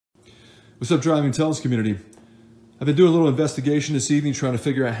What's up, Driving Intelligence community? I've been doing a little investigation this evening trying to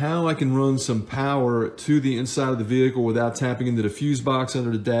figure out how I can run some power to the inside of the vehicle without tapping into the fuse box under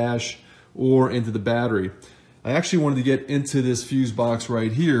the dash or into the battery. I actually wanted to get into this fuse box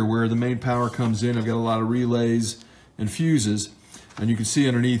right here where the main power comes in. I've got a lot of relays and fuses, and you can see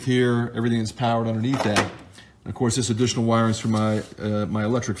underneath here everything is powered underneath that. And of course, this additional wiring is for my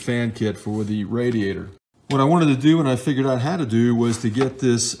electric fan kit for the radiator. What I wanted to do and I figured out how to do was to get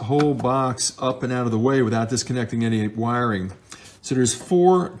this whole box up and out of the way without disconnecting any wiring. So there's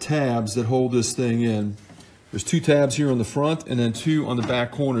 4 tabs that hold this thing in. There's 2 tabs here on the front and then 2 on the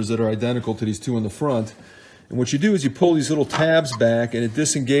back corners that are identical to these 2 on the front. And what you do is you pull these little tabs back and it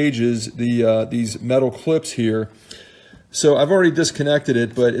disengages these metal clips here. So I've already disconnected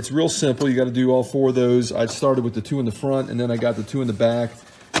it, but it's real simple. You got to do all 4 of those. I started with the 2 in the front and then I got the 2 in the back.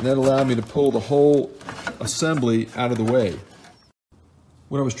 And that allowed me to pull the whole assembly out of the way.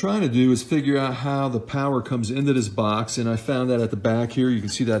 What I was trying to do is figure out how the power comes into this box, and I found that at the back here. You can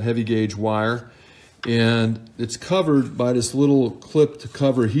see that heavy gauge wire, and it's covered by this little clip to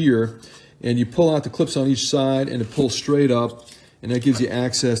cover here, and you pull out the clips on each side and it pulls straight up, and that gives you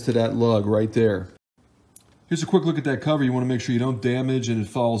access to that lug right there. Here's a quick look at that cover. You want to make sure you don't damage and it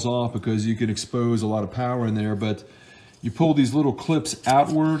falls off because you can expose a lot of power in there, but you pull these little clips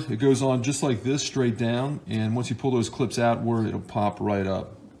outward. It goes on just like this, straight down. And once you pull those clips outward, it'll pop right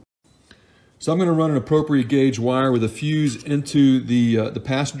up. So I'm going to run an appropriate gauge wire with a fuse into the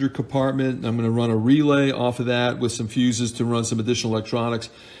passenger compartment. I'm going to run a relay off of that with some fuses to run some additional electronics.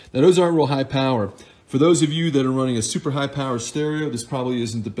 Now, those aren't real high power. For those of you that are running a super high power stereo, this probably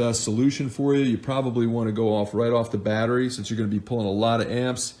isn't the best solution for you. You probably want to go off right off the battery since you're going to be pulling a lot of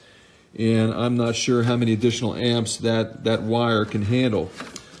amps. And I'm not sure how many additional amps that wire can handle.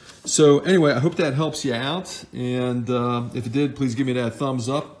 So anyway, I hope that helps you out. And if it did, please give me that thumbs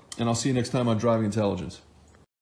up. And I'll see you next time on Driving Intelligence.